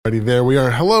Ready, there we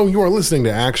are. Hello, you are listening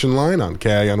to Action Line on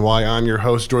KINY. I'm your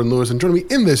host, Jordan Lewis, and joining me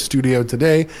in this studio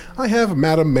today, I have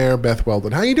Madam Mayor Beth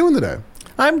Weldon. How are you doing today?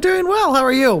 I'm doing well. How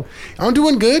are you? I'm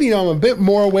doing good. I'm a bit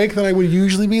more awake than I would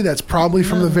usually be. That's probably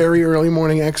from the very early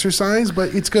morning exercise,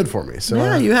 but it's good for me. So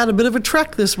yeah, you had a bit of a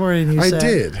trek this morning, you said. I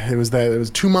did. It was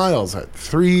 2 miles at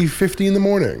 3:50 in the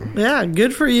morning. Yeah,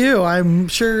 good for you. I'm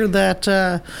sure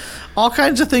that all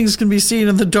kinds of things can be seen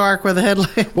in the dark with a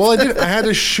headlamp. Well, I had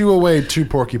to shoo away 2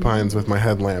 porcupines with my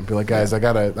headlamp. Be like, guys, I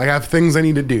have things I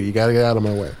need to do. You got to get out of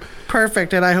my way.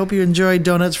 Perfect, and I hope you enjoyed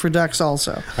Donuts for Ducks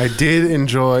also. I did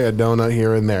enjoy a donut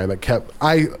here and there that kept...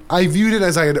 I viewed it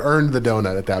as I had earned the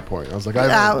donut at that point. I was like...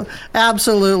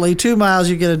 Absolutely. 2 miles,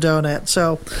 you get a donut.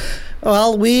 So...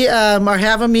 Well, we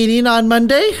have a meeting on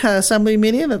Monday, assembly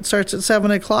meeting that starts at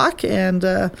 7 o'clock, and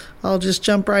I'll just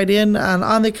jump right in.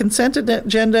 On the consent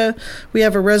agenda, we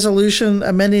have a resolution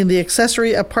amending the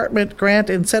accessory apartment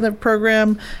grant incentive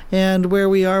program, and where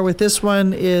we are with this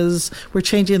one is we're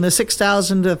changing the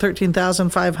 $6,000 to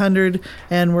 $13,500,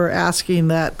 and we're asking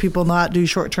that people not do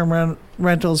short-term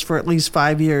rentals for at least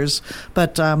 5 years.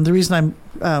 But the reason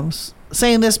I'm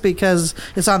saying this because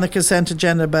it's on the consent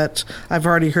agenda, but I've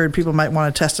already heard people might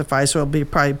want to testify, so it'll be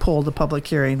probably pulled to public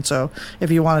hearing. So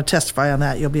if you want to testify on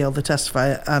that, you'll be able to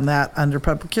testify on that under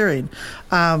public hearing.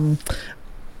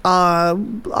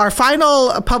 Our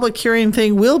final public hearing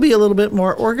thing will be a little bit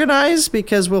more organized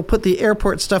because we'll put the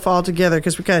airport stuff all together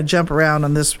because we kind of jump around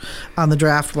on the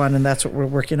draft one, and that's what we're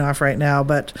working off right now.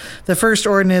 But the first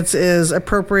ordinance is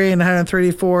appropriating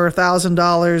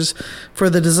 $134,000 for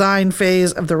the design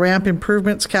phase of the ramp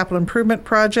improvements capital improvement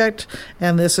project,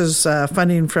 and this is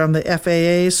funding from the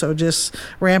FAA, so just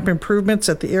ramp improvements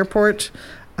at the airport.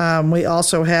 We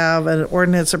also have an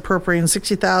ordinance appropriating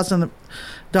 $60,000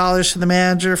 to the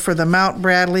manager for the Mount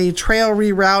Bradley Trail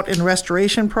Reroute and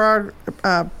Restoration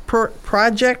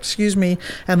project,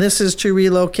 and this is to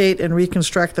relocate and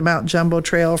reconstruct the Mount Jumbo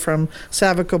Trail from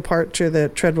Savico Park to the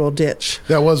Treadwell Ditch.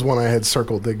 That was one I had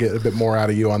circled to get a bit more out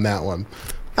of you on that one.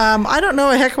 I don't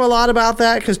know a heck of a lot about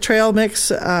that because Trail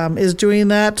Mix is doing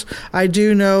that. I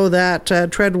do know that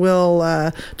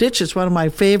Treadwell Ditch is one of my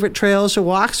favorite trails to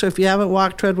walk. So if you haven't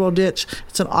walked Treadwell Ditch,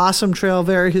 it's an awesome trail,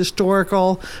 very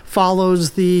historical,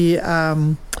 follows the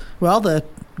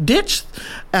ditch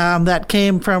that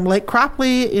came from Lake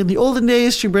Cropley in the olden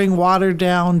days to bring water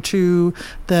down to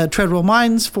the Treadwell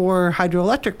mines for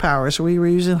hydroelectric power. So we were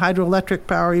using hydroelectric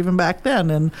power even back then,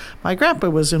 and my grandpa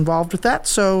was involved with that.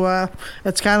 So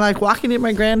it's kind of like walking in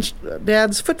my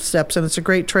granddad's footsteps, and it's a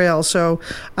great trail. So,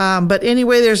 but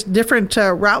anyway, there's different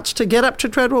routes to get up to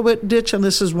Treadwell Ditch, and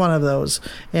this is one of those.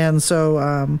 And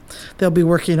so they'll be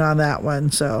working on that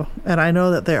one. So, and I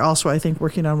know that they're also, I think,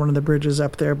 working on one of the bridges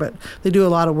up there, but they do a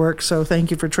lot of work. So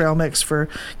thank you for Trail Mix for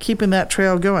keeping that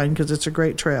trail going because it's a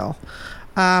great trail.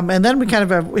 And then we have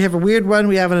a weird one.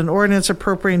 We have an ordinance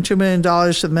appropriating $2 million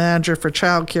to the manager for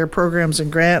child care programs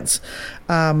and grants,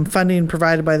 funding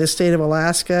provided by the state of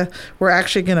Alaska. We're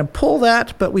actually going to pull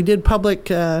that, but we did public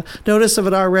notice of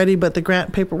it already, but the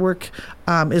grant paperwork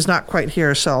is not quite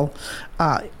here. So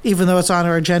even though it's on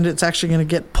our agenda, it's actually going to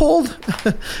get pulled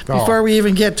before we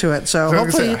even get to it. So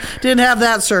hopefully you didn't have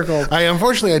that circled.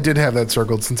 Unfortunately, I did have that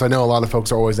circled since I know a lot of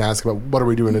folks are always asking about what are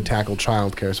we doing to tackle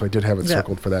child care, so I did have it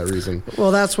circled for that reason.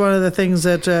 Well, that's one of the things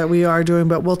that we are doing,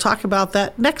 but we'll talk about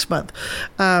that next month.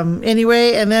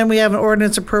 Anyway, and then we have an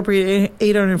ordinance appropriating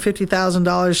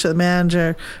 $850,000 to the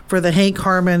manager for the Hank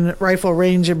Harmon rifle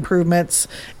range improvements,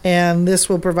 and this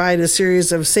will provide a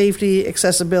series of safety,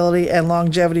 accessibility, and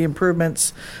longevity improvements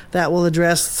that will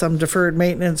address some deferred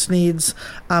maintenance needs.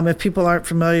 If people aren't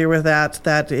familiar with that,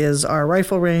 that is our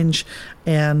rifle range,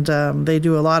 and they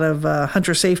do a lot of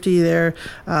hunter safety there,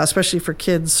 especially for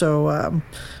kids. So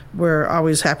we're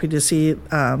always happy to see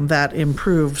that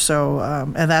improve. So,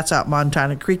 and that's out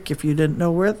Montana Creek, if you didn't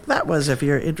know where that was, if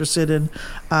you're interested in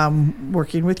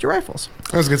working with your rifles.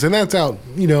 I was going to say, that's out,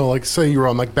 like say you were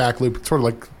on like back loop, sort of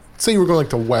like, say you were going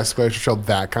like to West Glacier Trail,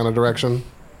 that kind of direction.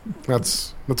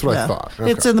 That's what I thought.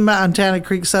 Okay. It's in the Montana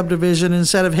Creek subdivision.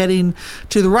 Instead of heading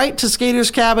to the right to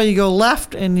Skater's Cabin, you go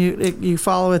left and you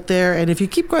follow it there. And if you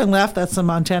keep going left, that's the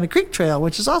Montana Creek Trail,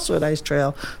 which is also a nice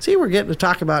trail. See, we're getting to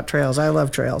talk about trails. I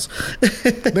love trails.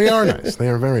 They are nice. They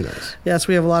are very nice. Yes,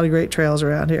 we have a lot of great trails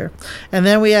around here. And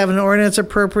then we have an ordinance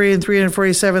appropriating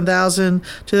 $347,000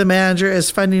 to the manager as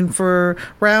funding for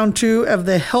round 2 of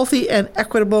the Healthy and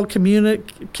Equitable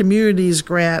Communities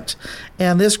Grant.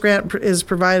 And this grant is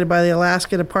provided by the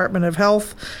Alaska Department of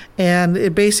Health, and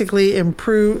it basically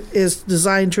is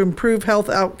designed to improve health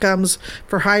outcomes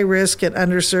for high-risk and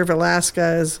underserved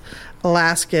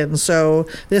Alaskans. So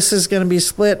this is going to be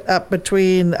split up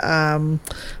between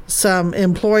some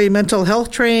employee mental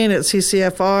health training at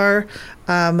CCFR, a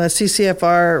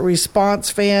CCFR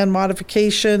response van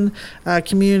modification,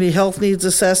 community health needs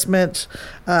assessment,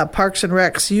 Parks and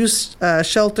Recs youth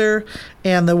shelter,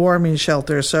 and the warming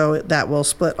shelter. So that will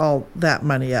split all that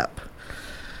money up.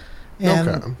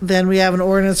 And then we have an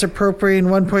ordinance appropriating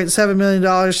 $1.7 million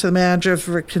to the manager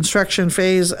for construction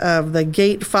phase of the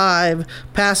Gate 5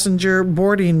 passenger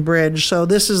boarding bridge. So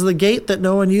this is the gate that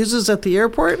no one uses at the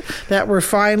airport that we're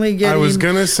finally getting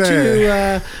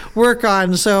to work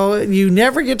on. So you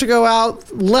never get to go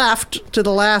out left to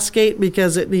the last gate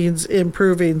because it needs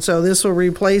improving. So this will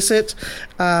replace it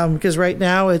because right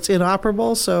now it's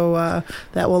inoperable. So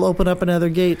that will open up another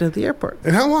gate at the airport.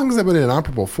 And how long has that been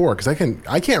inoperable for? Because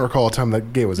I can't recall time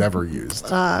that gate was ever used.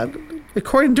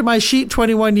 According to my sheet,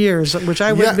 21 years, which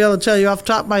I wouldn't be able to tell you off the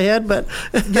top of my head, but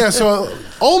yeah, so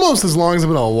almost as long as I've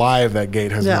been alive, that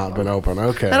gate has not been open.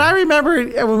 Okay. And I remember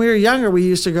when we were younger, we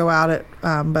used to go out it,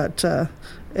 but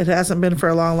it hasn't been for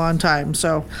a long, long time.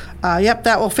 So,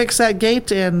 that will fix that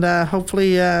gate, and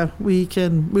hopefully we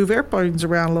can move airplanes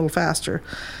around a little faster.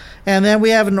 And then we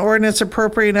have an ordinance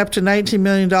appropriating up to $19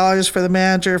 million for the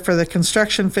manager for the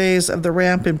construction phase of the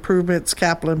ramp improvements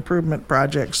capital improvement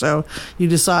project. So you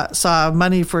just saw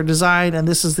money for design, and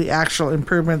this is the actual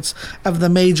improvements of the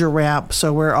major ramp,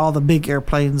 so where all the big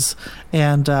airplanes,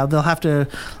 and they'll have to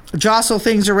jostle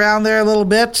things around there a little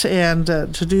bit and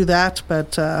to do that,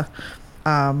 but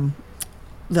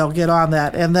they'll get on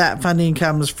that. And that funding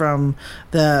comes from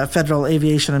the Federal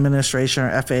Aviation Administration,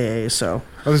 or FAA. So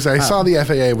I saw the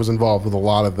FAA was involved with a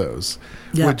lot of those,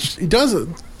 which does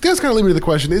kind of lead me to the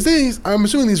question: I'm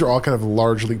assuming these are all kind of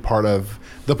largely part of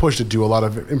the push to do a lot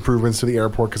of improvements to the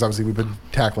airport, because obviously we've been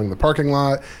tackling the parking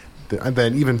lot. And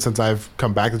then even since I've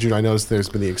come back to Juneau, I noticed there's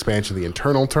been the expansion of the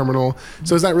internal terminal.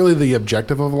 So is that really the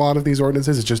objective of a lot of these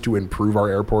ordinances? Is just to improve our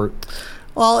airport?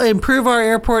 Well, improve our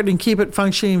airport and keep it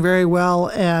functioning very well.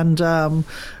 And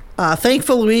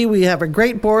thankfully, we have a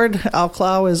great board. Al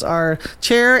Clow is our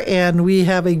chair, and we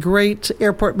have a great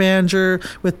airport manager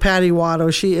with Patty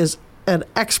Watto. She is an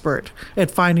expert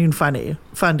at finding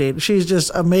funding. She's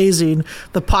just amazing,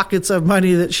 the pockets of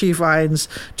money that she finds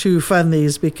to fund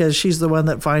these, because she's the one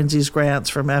that finds these grants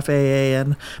from FAA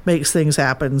and makes things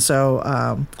happen.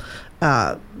 So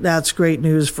that's great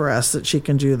news for us that she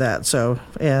can do that. So,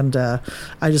 and I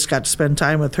just got to spend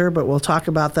time with her, but we'll talk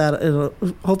about that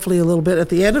hopefully a little bit at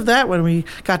the end of that when we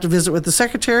got to visit with the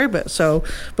secretary. But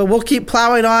we'll keep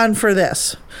plowing on for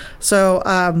this. So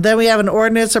then we have an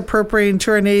ordinance appropriating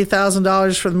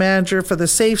 $280,000 for the manager for the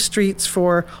Safe Streets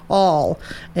for All.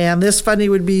 And this funding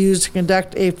would be used to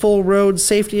conduct a full road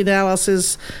safety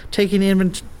analysis, taking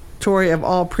inventory of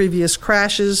all previous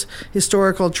crashes,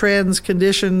 historical trends,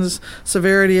 conditions,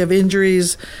 severity of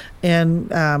injuries,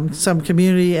 and some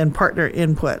community and partner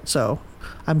input. So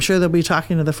I'm sure they'll be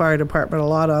talking to the fire department a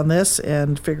lot on this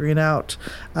and figuring out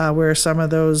where some of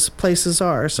those places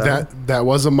are. So that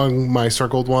was among my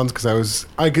circled ones, because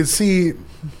I could see,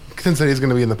 since that is going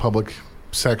to be in the public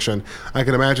section, I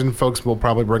can imagine folks will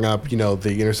probably bring up,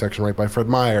 the intersection right by Fred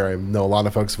Meyer. I know a lot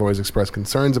of folks have always expressed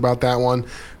concerns about that one.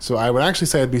 So I would actually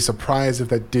say I'd be surprised if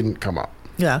that didn't come up.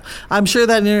 Yeah, I'm sure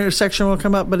that intersection will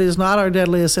come up, but it is not our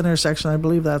deadliest intersection. I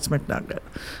believe that's McNugget.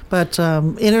 But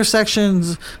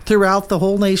intersections throughout the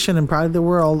whole nation and probably the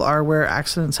world are where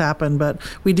accidents happen. But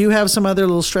we do have some other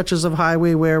little stretches of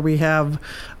highway where we have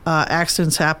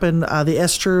accidents happen. The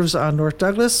S-curves on North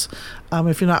Douglas,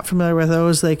 if you're not familiar with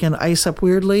those, they can ice up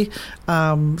weirdly.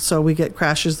 So we get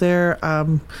crashes there.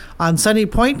 On Sunny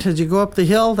Point, as you go up the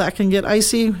hill, that can get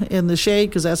icy in the shade,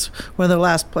 because that's one of the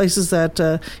last places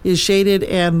that is shaded.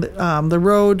 And the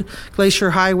road,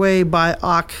 Glacier Highway by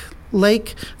Auk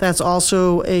Lake, that's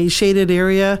also a shaded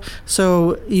area,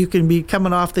 so you can be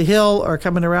coming off the hill or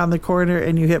coming around the corner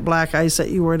and you hit black ice that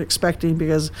you weren't expecting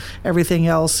because everything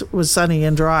else was sunny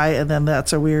and dry, and then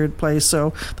that's a weird place.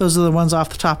 So those are the ones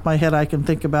off the top of my head I can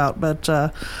think about. But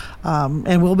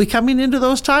and we'll be coming into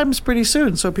those times pretty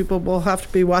soon, so people will have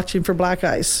to be watching for black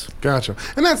ice. Gotcha.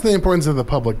 And that's the importance of the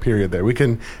public period there.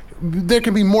 There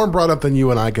can be more brought up than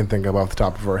you and I can think of off the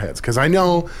top of our heads, because I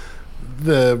know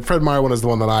the Fred Meyer one is the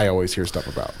one that I always hear stuff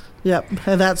about. Yep,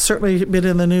 and that's certainly been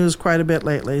in the news quite a bit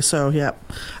lately, so yep.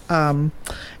 And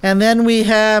then we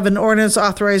have an ordinance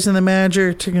authorizing the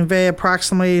manager to convey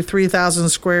approximately 3,000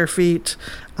 square feet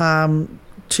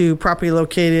to property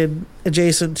located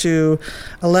adjacent to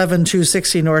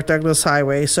 11260 North Douglas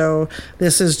Highway. So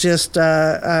this is just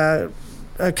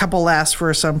a couple asked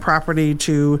for some property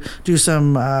to do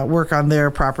some work on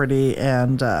their property,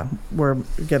 and we're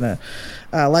going to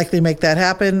likely make that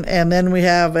happen. And then we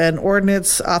have an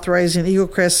ordinance authorizing Eagle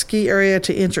Crest Ski Area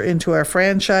to enter into a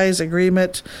franchise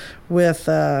agreement with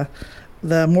the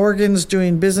Morgans,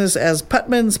 doing business as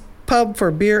Putman's Pub for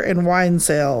beer and wine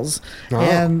sales. Oh.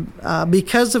 And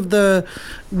because of the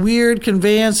weird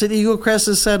conveyance that Eagle Crest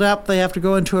has set up, they have to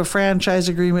go into a franchise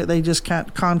agreement. They just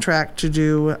can't contract to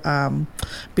do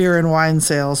beer and wine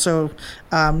sales. So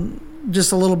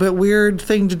just a little bit weird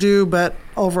thing to do, but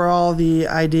overall the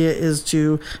idea is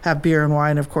to have beer and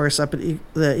wine, of course, up at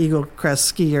the Eagle Crest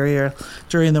ski area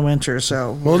during the winter.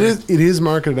 So it is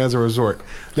marketed as a resort.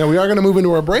 Now we are going to move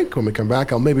into our break. When we come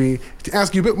back, I'll maybe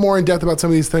ask you a bit more in depth about some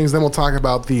of these things. Then we'll talk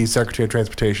about the Secretary of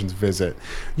Transportation's visit.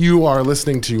 You are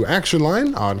listening to Action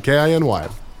Line on KINY.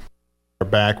 We're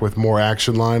back with more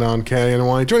Action Line on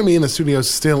KINY. Joining me in the studio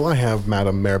still, I have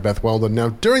Madam Mayor Beth Weldon. Now,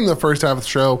 during the first half of the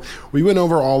show, we went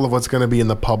over all of what's going to be in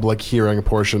the public hearing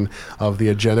portion of the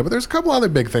agenda, but there's a couple other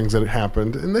big things that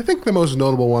happened, and I think the most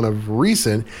notable one of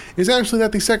recent is actually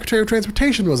that the Secretary of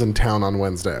Transportation was in town on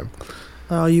Wednesday.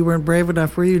 Oh, you weren't brave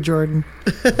enough, were you, Jordan?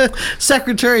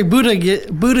 Secretary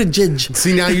Buttigieg.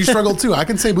 See, now you struggle too. I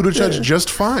can say Buttigieg just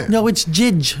fine. No, it's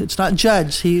Jidge. It's not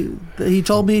Judge. He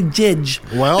told me Jidge.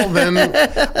 Well, then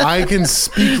I can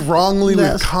speak wrongly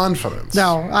with confidence.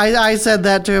 No, I said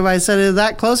that to him. I said, is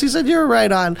that close? He said, you're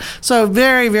right on. So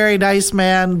very, very nice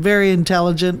man, very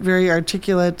intelligent, very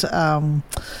articulate.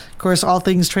 Of course, all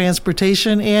things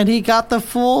transportation, and he got the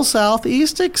full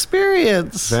Southeast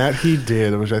experience. That he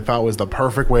did, which I thought was the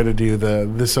perfect way to do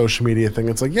the social media thing.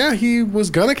 It's like, yeah, he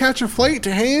was going to catch a flight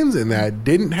to Haines, and that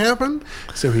didn't happen.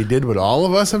 So he did what all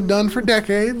of us have done for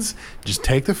decades, just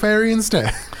take the ferry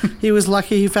instead. He was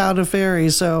lucky he found a ferry.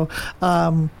 So,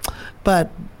 but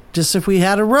just if we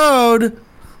had a road,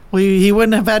 he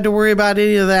wouldn't have had to worry about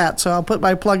any of that. So I'll put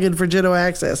my plug in for Juneau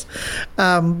Access.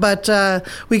 But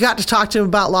we got to talk to him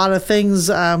about a lot of things.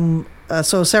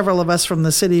 So several of us from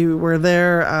the city were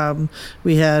there.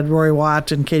 We had Rory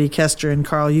Watt and Katie Kester and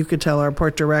Carl Yucatel, our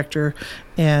port director.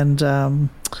 And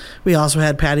we also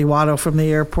had Patty Watto from the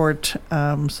airport.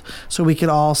 So we could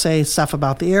all say stuff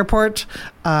about the airport,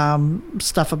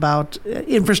 stuff about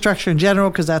infrastructure in general,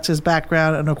 because that's his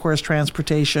background, and of course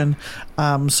transportation.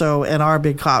 And our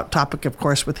big topic, of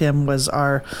course, with him was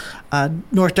our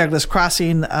North Douglas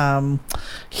Crossing.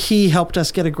 He helped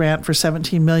us get a grant for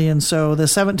 $17 million. So the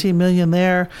 $17 million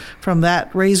there from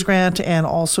that raise grant, and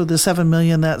also the $7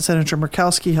 million that Senator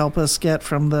Murkowski helped us get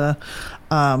from the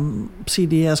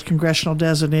CDS, Congressional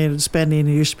Designated Spending,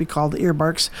 it used to be called the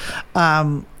earmarks,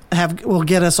 will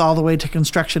get us all the way to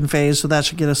construction phase. So that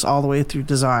should get us all the way through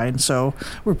design. So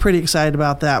we're pretty excited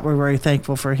about that. We're very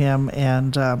thankful for him,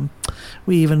 and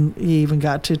he even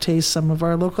got to taste some of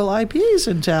our local IPAs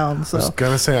in town. So I was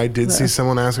gonna say, I did see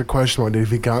someone ask a question one day if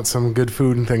he got some good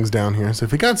food and things down here. So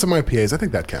if he got some IPAs, I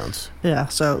think that counts. Yeah.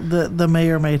 So the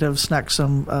mayor might have snuck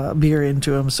some beer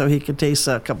into him so he could taste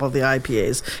a couple of the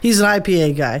IPAs. He's an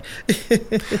IPA guy.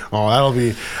 Oh, that'll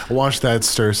be, watch that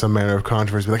stir some manner of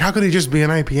controversy. Be like, how could he just be an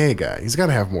IPA guy? He's got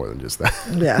to have more than just that.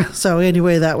 Yeah. So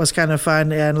anyway, that was kind of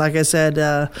fun, and like I said,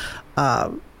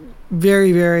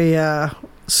 very, very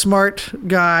smart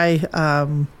guy,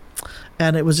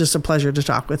 and it was just a pleasure to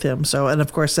talk with him. So, and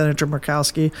of course, Senator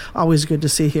Murkowski, always good to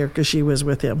see here because she was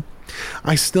with him.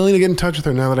 I still need to get in touch with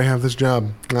her now that I have this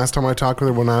job. Last time I talked with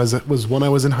her when I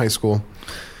was in high school.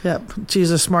 Yep,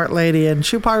 she's a smart lady, and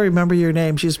she'll probably remember your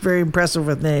name. She's very impressive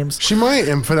with names. She might,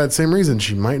 and for that same reason,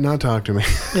 she might not talk to me.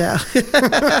 Yeah.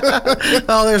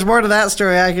 Oh, there's more to that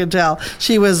story, I can tell.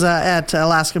 She was at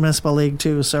Alaska Municipal League,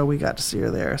 too, so we got to see her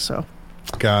there. So.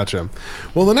 Gotcha.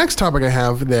 Well, the next topic I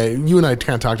have that you and I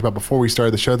kind of talked about before we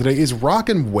started the show today is rock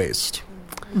and waste.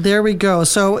 There we go.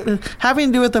 So having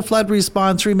to do with the flood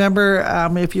response, remember,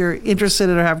 if you're interested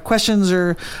or have questions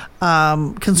or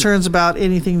concerns about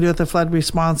anything to do with the flood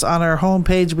response, on our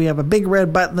homepage, we have a big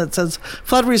red button that says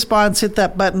flood response. Hit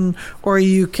that button, or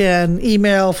you can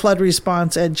email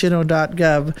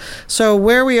floodresponse@juneau.gov. So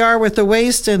where we are with the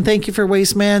waste, and thank you for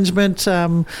Waste Management.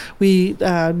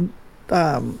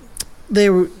 They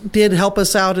did help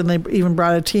us out, and they even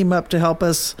brought a team up to help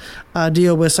us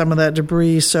deal with some of that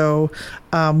debris. So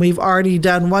we've already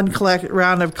done one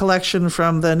round of collection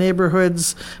from the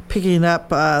neighborhoods, picking up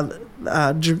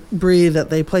debris that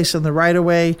they place in the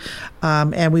right-of-way,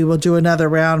 and we will do another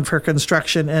round for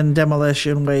construction and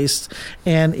demolition waste.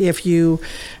 And if you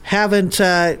haven't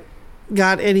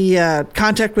got any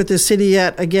contact with the city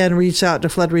yet, again, reach out to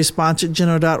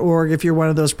floodresponse@juneau.org if you're one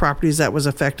of those properties that was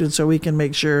affected, so we can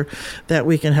make sure that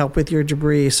we can help with your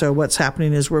debris. So what's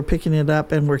happening is we're picking it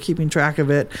up and we're keeping track of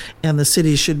it, and the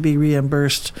city should be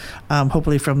reimbursed,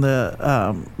 hopefully from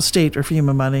the state or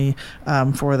FEMA money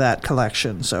for that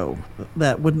collection. So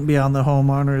that wouldn't be on the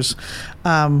homeowners.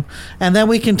 And then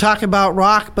we can talk about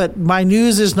rock, but my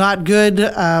news is not good.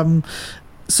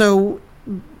 So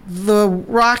the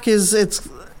rock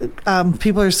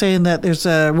people are saying that there's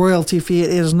a royalty fee.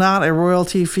 It is not a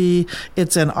royalty fee.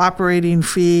 It's an operating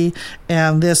fee,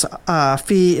 and this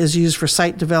fee is used for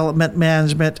site development,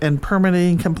 management, and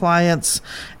permitting compliance.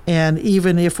 And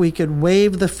even if we could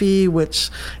waive the fee, which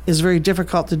is very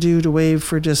difficult to do, to waive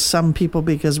for just some people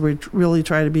because we really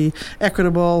try to be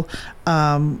equitable,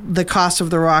 the cost of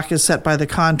the rock is set by the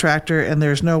contractor, and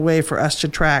there's no way for us to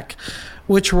track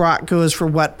which rock goes for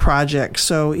what project.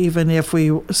 So even if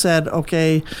we said,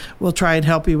 okay, we'll try and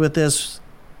help you with this,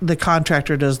 the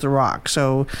contractor does the rock.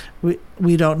 So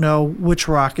we don't know which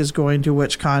rock is going to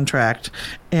which contract.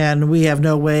 And we have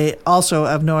no way also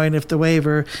of knowing if the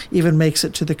waiver even makes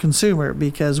it to the consumer,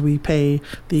 because we pay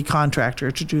the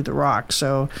contractor to do the rock.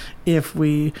 So if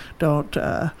we don't,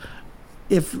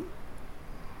 if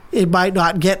it might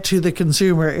not get to the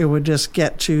consumer, it would just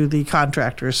get to the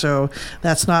contractor. So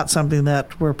that's not something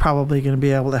that we're probably going to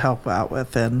be able to help out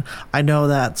with. And I know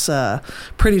that's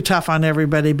pretty tough on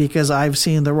everybody, because I've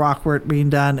seen the rock work being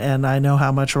done, and I know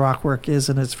how much rock work is,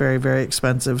 and it's very, very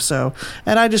expensive. So,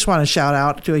 and I just want to shout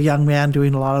out to a young man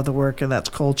doing a lot of the work, and that's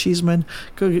Cole Cheeseman.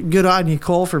 Good on you,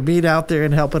 Cole, for being out there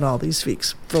and helping all these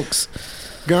folks.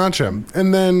 Gotcha.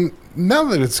 And then now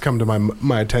that it's come to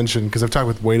my attention, because I've talked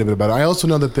with Wade a bit about it, I also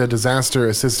know that the Disaster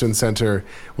Assistance Center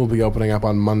will be opening up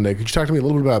on Monday. Could you talk to me a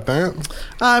little bit about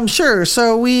that? Sure.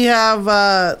 So we have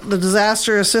the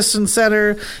Disaster Assistance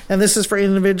Center, and this is for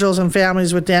individuals and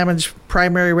families with damaged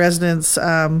primary residence.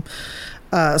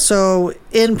 So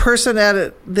in person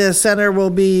at the center will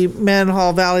be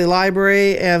Mendenhall Valley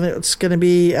Library, and it's going to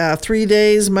be 3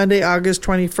 days, Monday, August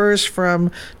 21st from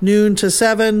noon to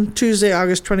 7, Tuesday,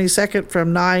 August 22nd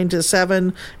from 9 to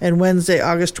 7, and Wednesday,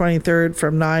 August 23rd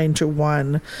from 9 to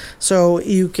 1. So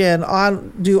you can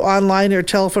do online or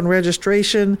telephone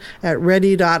registration at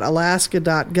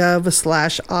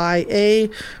ready.alaska.gov/IA,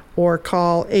 or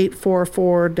call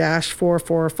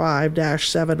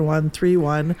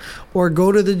 844-445-7131, or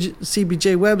go to the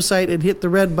CBJ website and hit the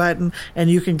red button, and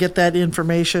you can get that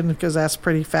information, because that's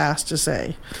pretty fast to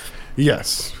say.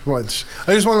 Yes. Well, I just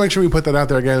want to make sure we put that out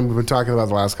there again. We've been talking about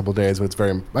the last couple of days, but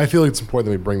I feel like it's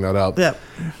important that we bring that up. Yep.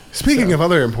 Speaking of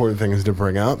other important things to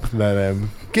bring up, that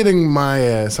getting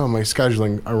some of my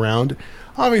scheduling around.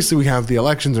 Obviously, we have the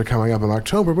elections are coming up in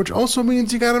October, which also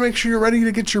means you got to make sure you're ready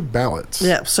to get your ballots.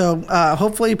 Yeah, so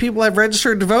hopefully people have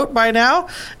registered to vote by now,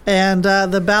 and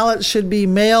the ballot should be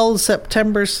mailed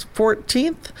September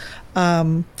 14th.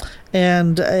 And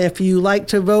if you like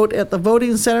to vote at the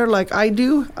voting center like I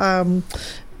do,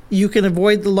 you can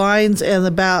avoid the lines, and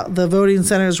the voting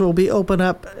centers will be open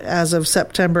up as of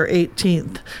September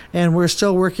 18th. And we're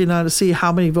still working on to see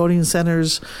how many voting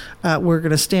centers we're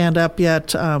going to stand up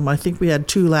yet. I think we had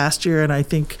 2 last year, and I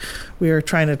think we are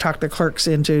trying to talk the clerks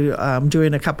into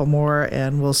doing a couple more,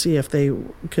 and we'll see if they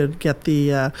could get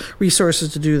the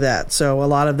resources to do that. So a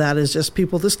lot of that is just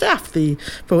people to staff the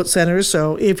vote centers.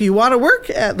 So if you want to work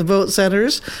at the vote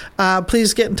centers,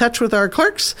 please get in touch with our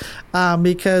clerks,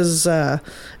 because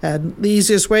and the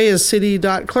easiest way is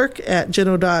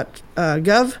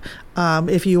city.clerk@juneau.gov.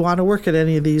 If you want to work at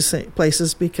any of these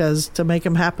places, because to make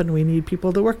them happen, we need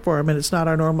people to work for them, and it's not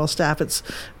our normal staff. It's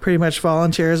pretty much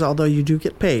volunteers, although you do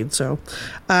get paid. So,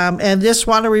 and just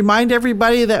want to remind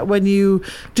everybody that when you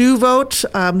do vote,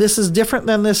 this is different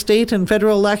than the state and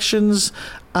federal elections.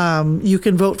 You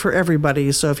can vote for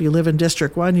everybody. So if you live in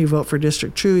District 1, you vote for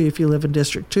District 2. If you live in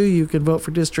District 2, you can vote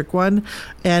for District 1.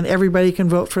 And everybody can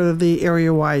vote for the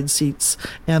area-wide seats.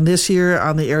 And this year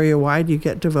on the area-wide, you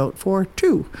get to vote for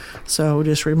 2. So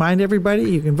just remind everybody,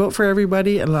 you can vote for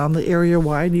everybody. And on the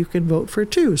area-wide, you can vote for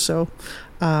 2. So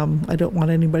I don't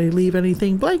want anybody to leave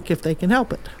anything blank if they can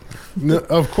help it. No,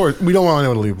 of course, we don't want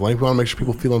anyone to leave blank. We want to make sure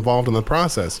people feel involved in the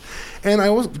process. And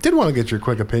I did want to get your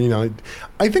quick opinion on it.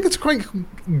 I think it's quite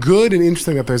good and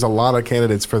interesting that there's a lot of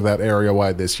candidates for that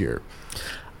area-wide this year.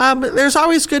 There's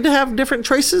always good to have different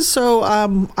choices, so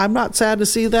I'm not sad to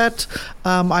see that.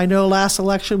 I know last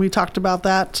election we talked about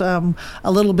that a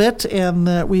little bit,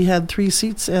 and we had 3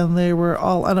 seats, and they were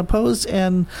all unopposed.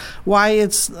 And why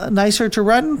it's nicer to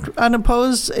run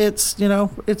unopposed, it's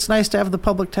nice to have the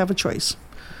public to have a choice.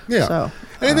 Yeah. So,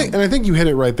 and I think you hit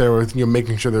it right there with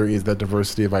making sure there is that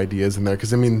diversity of ideas in there,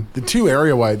 because I mean the two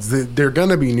area wides, they're going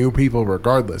to be new people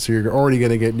regardless, so you're already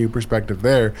going to get new perspective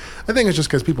there. I think it's just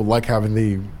because people like having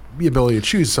the ability to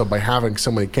choose, so by having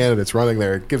so many candidates running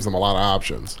there, it gives them a lot of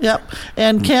options. Yep.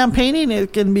 And campaigning,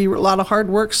 it can be a lot of hard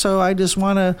work, so I just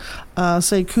want to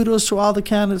say kudos to all the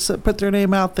candidates that put their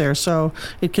name out there. So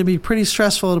it can be pretty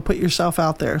stressful to put yourself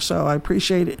out there, so I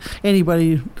appreciate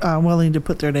anybody willing to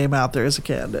put their name out there as a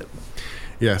candidate.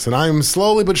 Yes, and I'm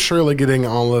slowly but surely getting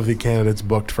all of the candidates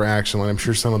booked for Action Line. I'm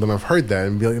sure some of them have heard that,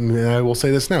 and I will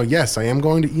say this now. Yes, I am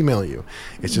going to email you.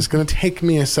 It's just going to take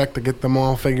me a sec to get them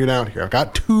all figured out here. I've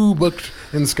got 2 booked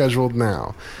and scheduled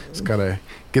now. Just got to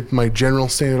get my general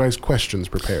standardized questions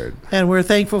prepared. And we're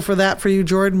thankful for that for you,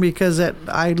 Jordan, because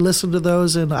I listen to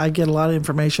those and I get a lot of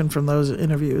information from those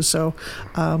interviews. So,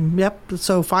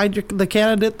 so find the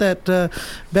candidate that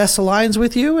best aligns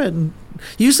with you, and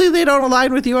usually they don't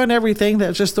align with you on everything.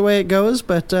 That's just the way it goes.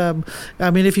 But, I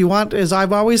mean, if you want, as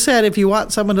I've always said, if you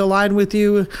want someone to align with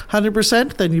you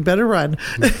 100%, then you better run.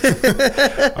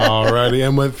 All righty.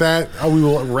 And with that, we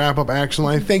will wrap up Action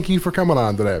Line. Thank you for coming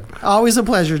on today. Always a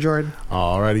pleasure, Jordan.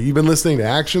 All righty. You've been listening to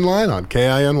Action Line on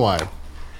KINY.